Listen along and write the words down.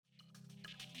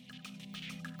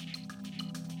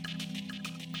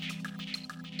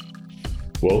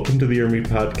Welcome to the ERMI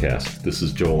Podcast. This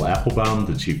is Joel Applebaum,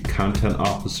 the Chief Content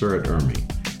Officer at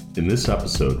ERMI. In this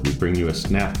episode, we bring you a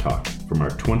snap talk from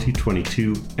our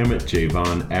 2022 Emmett J.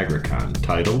 Vaughn AgriCon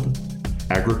titled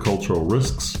Agricultural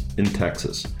Risks in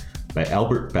Texas by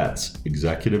Albert Betts,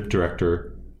 Executive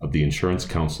Director of the Insurance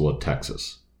Council of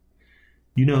Texas.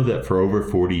 You know that for over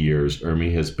 40 years,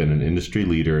 ERMI has been an industry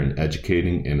leader in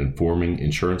educating and informing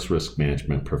insurance risk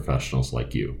management professionals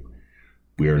like you.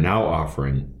 We are now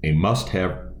offering a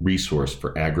must-have resource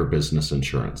for agribusiness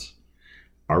insurance.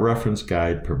 Our reference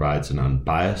guide provides an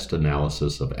unbiased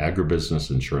analysis of agribusiness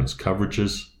insurance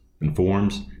coverages,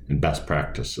 informs, and best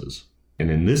practices. And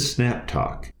in this snap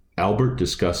talk, Albert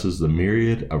discusses the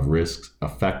myriad of risks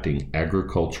affecting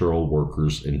agricultural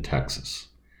workers in Texas.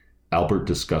 Albert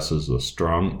discusses the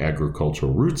strong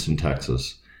agricultural roots in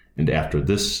Texas, and after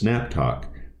this snap talk,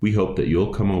 we hope that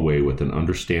you'll come away with an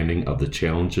understanding of the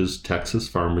challenges Texas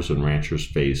farmers and ranchers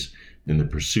face in the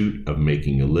pursuit of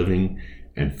making a living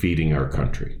and feeding our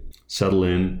country. Settle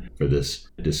in for this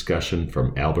discussion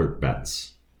from Albert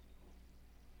Betts.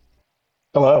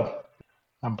 Hello,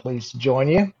 I'm pleased to join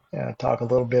you and talk a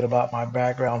little bit about my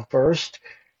background first.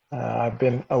 I've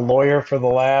been a lawyer for the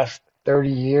last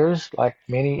 30 years, like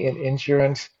many in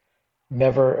insurance,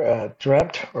 never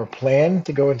dreamt or planned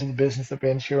to go into the business of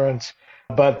insurance,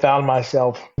 but found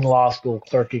myself in law school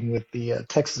clerking with the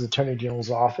Texas Attorney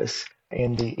General's office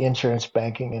in the insurance,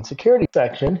 banking, and security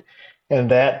section.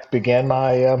 And that began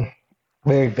my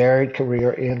very varied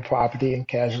career in property and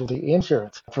casualty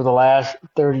insurance. For the last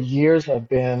 30 years, I've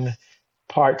been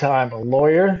part-time a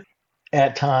lawyer,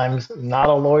 at times not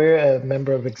a lawyer, a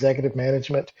member of executive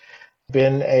management,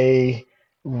 been a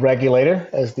regulator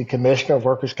as the Commissioner of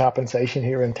Workers' Compensation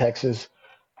here in Texas,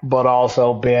 but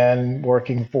also been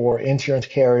working for insurance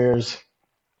carriers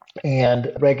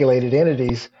and regulated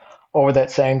entities over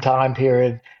that same time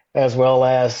period, as well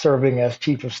as serving as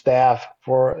Chief of Staff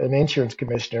for an insurance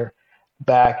commissioner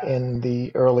back in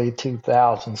the early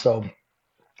 2000s. So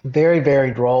very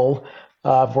varied role.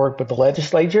 I've worked with the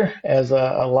legislature as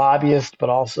a lobbyist,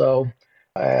 but also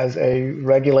as a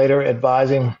regulator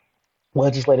advising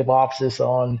legislative offices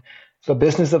on the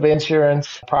business of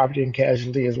insurance, property and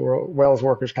casualty, as well as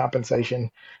workers'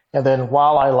 compensation. And then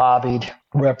while I lobbied,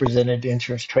 represented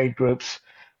insurance trade groups,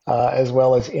 as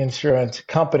well as insurance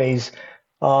companies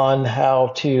on how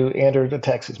to enter the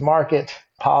Texas market,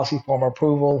 policy form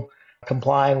approval,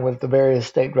 complying with the various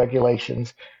state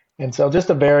regulations. And so just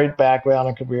a varied background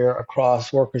and career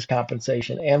across workers'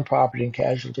 compensation and property and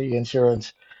casualty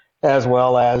insurance, as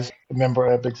well as a member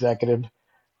of executive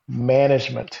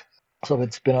management. So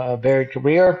it's been a varied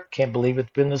career. Can't believe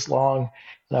it's been this long.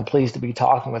 And I'm pleased to be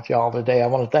talking with y'all today. I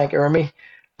want to thank ERMI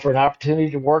for an opportunity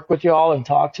to work with y'all and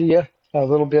talk to you a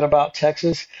little bit about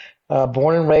Texas.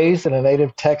 Born and raised in a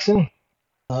native Texan.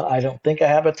 I don't think I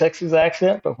have a Texas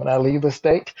accent, but when I leave the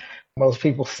state, most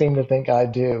people seem to think I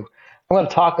do. I'm going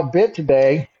to talk a bit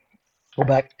today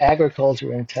about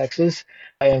agriculture in Texas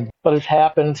and what has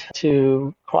happened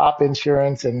to crop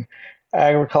insurance and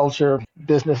agriculture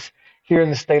business here in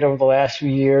the state over the last few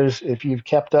years. If you've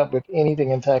kept up with anything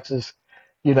in Texas,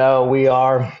 you know we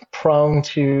are prone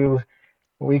to,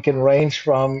 we can range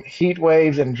from heat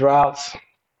waves and droughts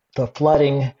to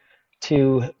flooding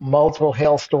to multiple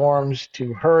hailstorms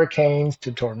to hurricanes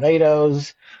to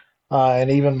tornadoes,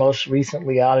 and even most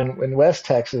recently out in West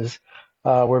Texas,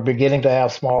 we're beginning to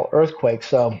have small earthquakes.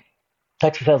 So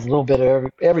Texas has a little bit of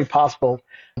every possible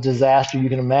disaster you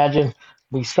can imagine.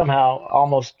 We somehow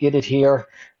almost get it here.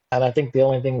 And I think the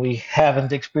only thing we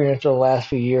haven't experienced over the last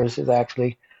few years is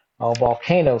actually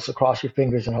volcanoes. So cross your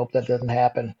fingers and hope that doesn't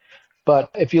happen.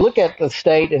 But if you look at the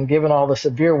state and given all the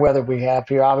severe weather we have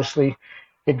here, obviously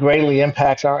it greatly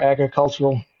impacts our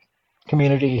agricultural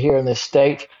community here in this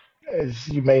state. As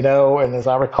you may know, and as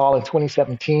I recall, in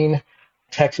 2017,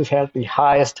 Texas had the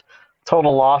highest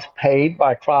total loss paid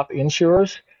by crop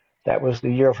insurers. That was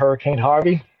the year of Hurricane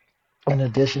Harvey, in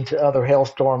addition to other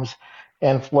hailstorms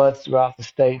and floods throughout the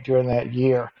state during that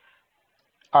year.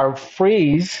 Our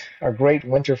freeze, our great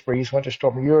winter freeze, Winter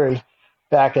Storm Uri,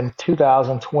 back in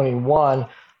 2021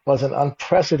 was an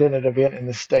unprecedented event in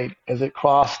the state as it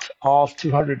crossed all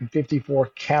 254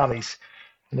 counties.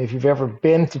 And if you've ever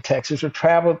been to Texas or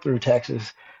traveled through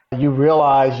Texas, you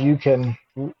realize you can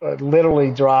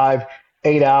literally drive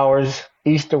 8 hours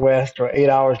east to west or 8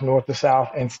 hours north to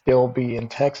south and still be in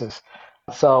Texas.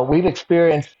 So we've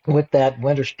experienced with that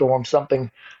winter storm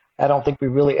something I don't think we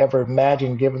really ever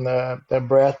imagined given the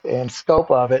breadth and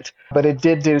scope of it, but it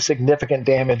did do significant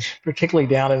damage, particularly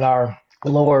down in our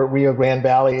lower Rio Grande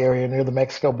Valley area near the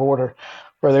Mexico border,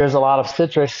 where there's a lot of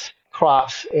citrus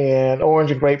crops and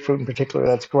orange and grapefruit in particular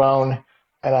that's grown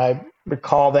And I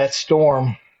recall that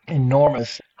storm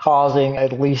enormous, causing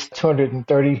at least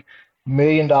 $230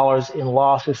 million in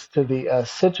losses to the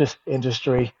citrus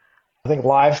industry. I think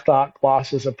livestock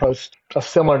losses approached a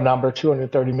similar number,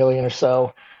 230 million or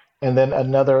so, and then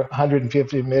another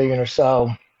 150 million or so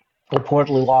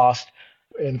reportedly lost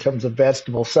in terms of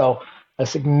vegetables. So a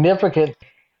significant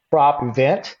crop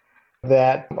event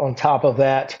that on top of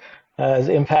that has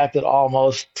impacted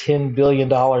almost $10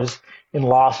 billion in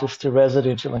losses to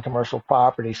residential and commercial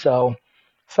property. So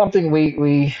something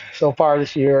we so far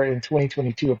this year in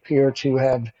 2022 appear to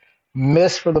have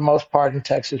missed for the most part in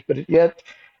Texas, but it yet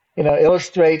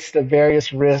illustrates the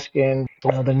various risk and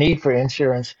the need for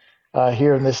insurance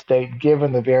here in this state,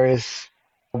 given the various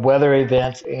weather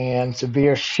events and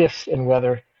severe shifts in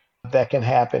weather that can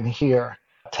happen here.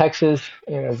 Texas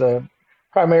is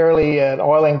primarily an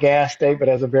oil and gas state, but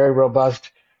has a very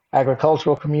robust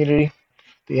agricultural community.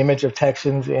 The image of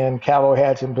Texans in cowboy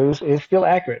hats and boots is still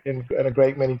accurate in a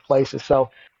great many places.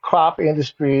 So crop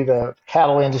industry, the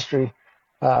cattle industry,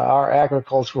 our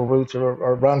agricultural roots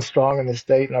are run strong in the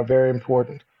state and are very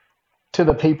important to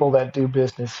the people that do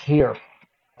business here.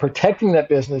 Protecting that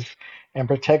business and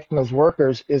protecting those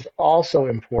workers is also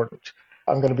important.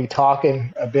 I'm going to be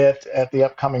talking a bit at the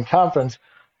upcoming conference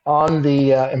on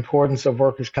the importance of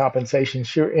workers' compensation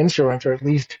insurance, or at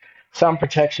least some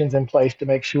protections in place to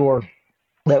make sure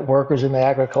that workers in the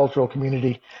agricultural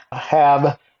community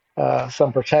have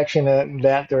some protection, and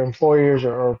that their employers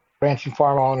or ranch and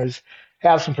farm owners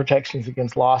have some protections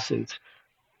against lawsuits.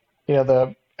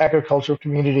 The agricultural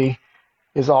community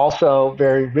is also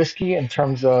very risky in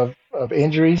terms of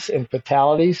injuries and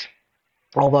fatalities,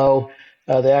 although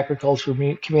the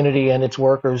agricultural community and its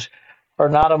workers are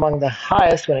not among the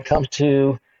highest when it comes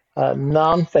to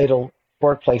non-fatal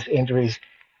workplace injuries.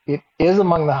 It is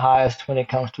among the highest when it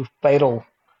comes to fatal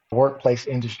workplace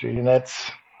injury, and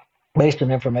that's based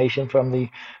on information from the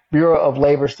Bureau of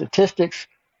Labor Statistics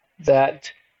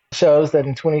that shows that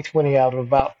in 2020, out of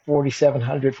about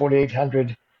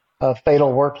 4,800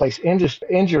 fatal workplace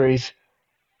injuries,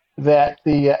 that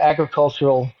the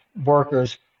agricultural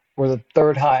workers were the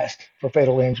third highest for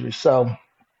fatal injuries. So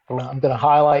I'm going to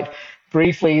highlight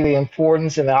briefly the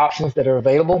importance and the options that are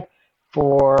available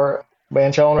for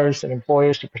ranch owners and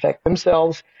employers to protect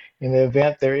themselves in the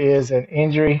event there is an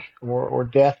injury or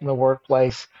death in the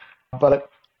workplace. But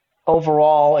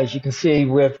overall, as you can see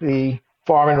with the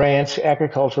farm and ranch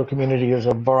agricultural community, there's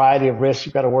a variety of risks.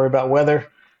 You've got to worry about weather.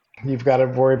 You've got to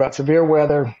worry about severe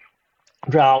weather,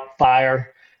 drought,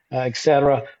 fire,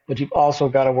 etc. But you've also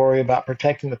got to worry about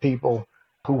protecting the people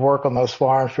who work on those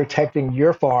farms, protecting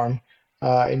your farm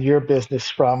and your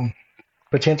business from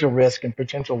potential risk and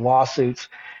potential lawsuits.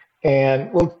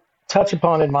 And we'll touch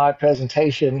upon in my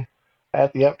presentation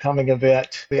at the upcoming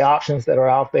event the options that are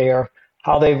out there,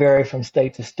 how they vary from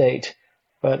state to state.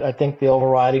 But I think the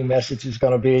overriding message is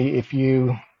going to be, if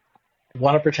you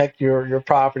want to protect your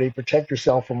property, protect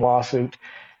yourself from lawsuit,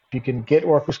 if you can get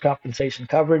workers' compensation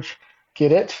coverage,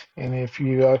 get it. And if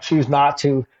you choose not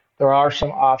to, there are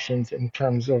some options in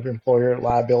terms of employer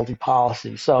liability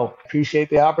policy. So appreciate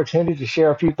the opportunity to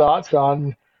share a few thoughts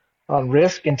on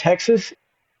risk in Texas.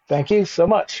 Thank you so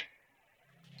much.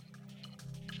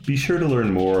 Be sure to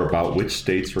learn more about which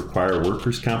states require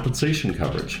workers' compensation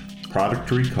coverage,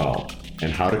 product recall,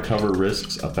 and how to cover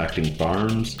risks affecting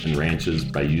farms and ranches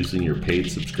by using your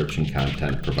paid subscription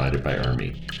content provided by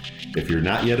IRMI. If you're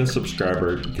not yet a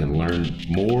subscriber, you can learn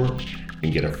more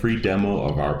and get a free demo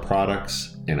of our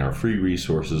products and our free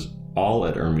resources all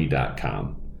at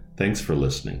IRMI.com. Thanks for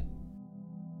listening.